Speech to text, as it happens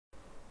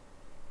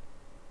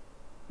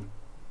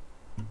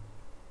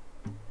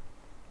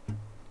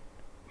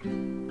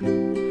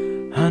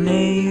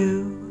Honey,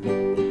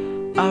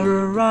 you are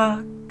a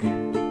rock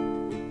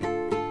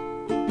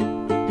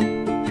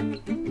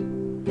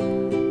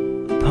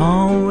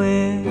upon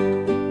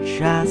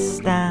which I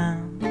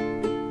stand,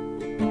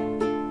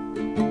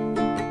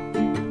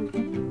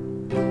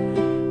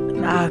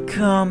 and I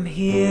come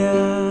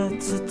here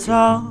to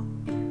talk.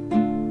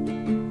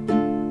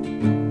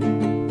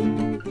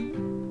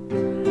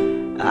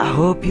 I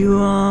hope you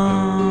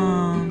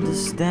understand.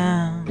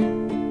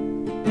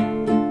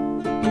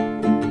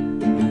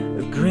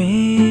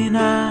 Green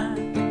eyes,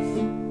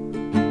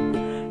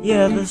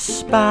 yeah, the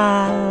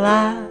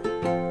spotlight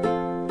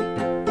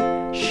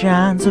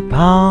shines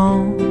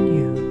upon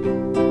you.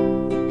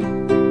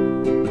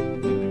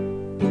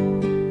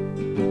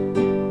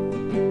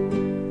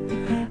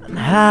 And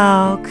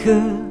how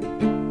could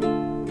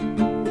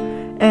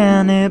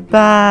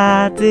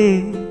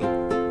anybody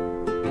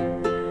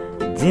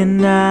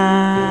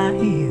deny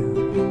you?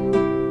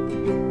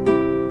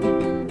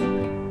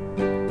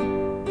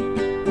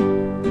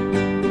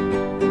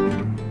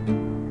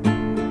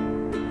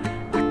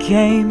 I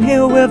came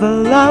here with a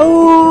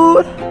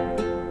load,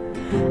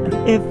 and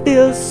it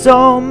feels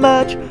so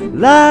much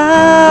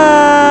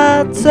lighter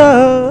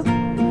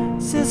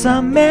since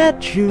I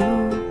met you.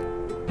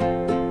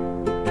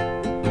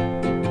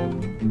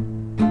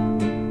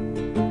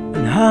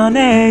 And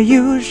honey,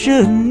 you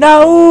should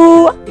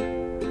know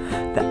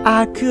that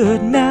I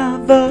could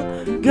never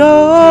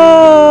go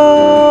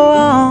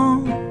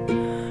on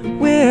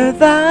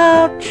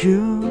without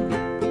you.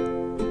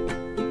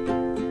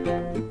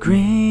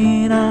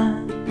 Green eyes,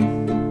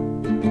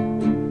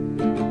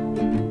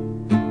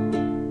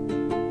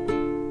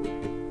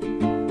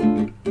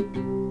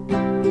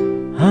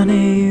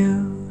 honey, you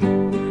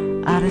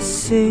are the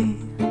sea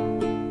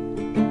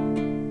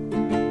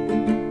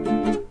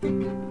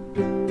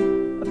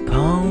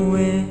upon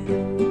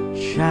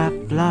which I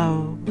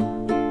float,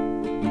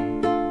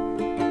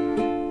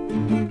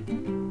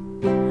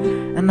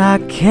 and I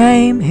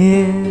came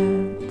here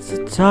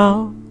to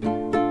talk.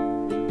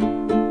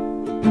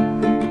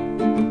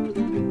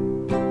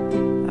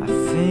 I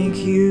think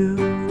you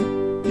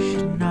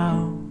should know.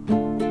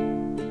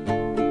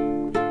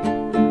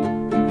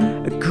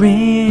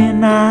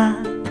 Green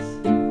eyes,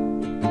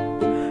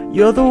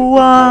 you're the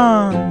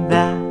one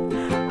that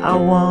I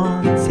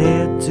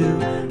wanted to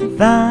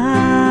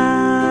find.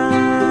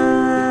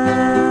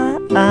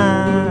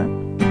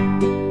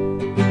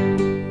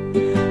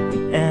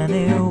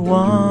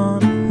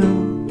 Anyone who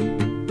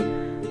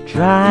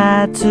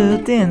tried to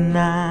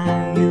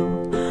deny you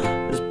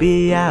must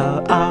be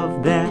out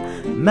of their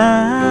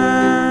mind.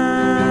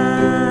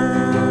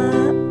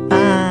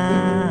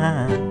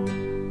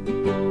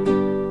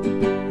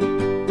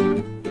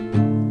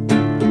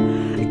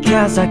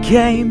 'Cause I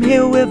came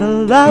here with a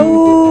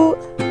load,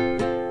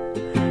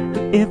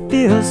 it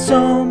feels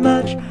so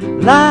much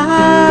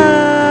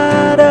lighter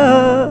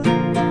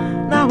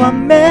now I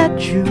met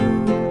you.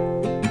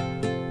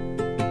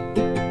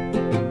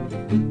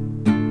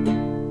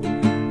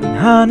 And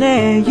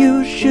honey, you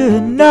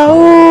should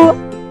know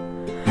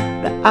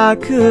that I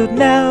could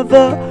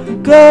never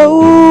go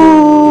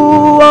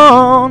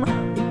on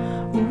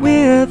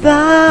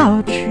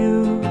without you.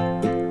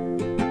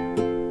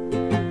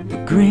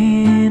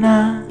 Green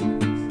eyes,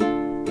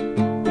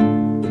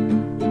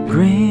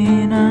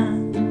 green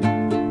eyes,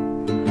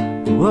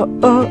 whoa,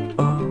 oh,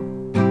 oh,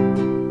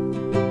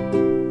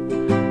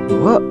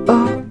 whoa,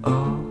 oh,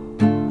 oh,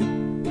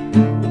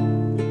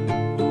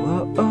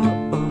 whoa, oh,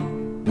 oh,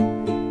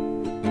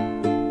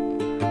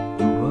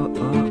 whoa,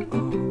 oh,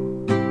 oh.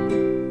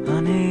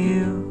 Honey,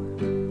 you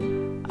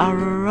are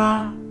a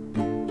rock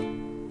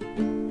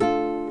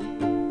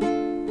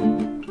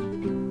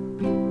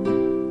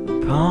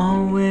upon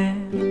which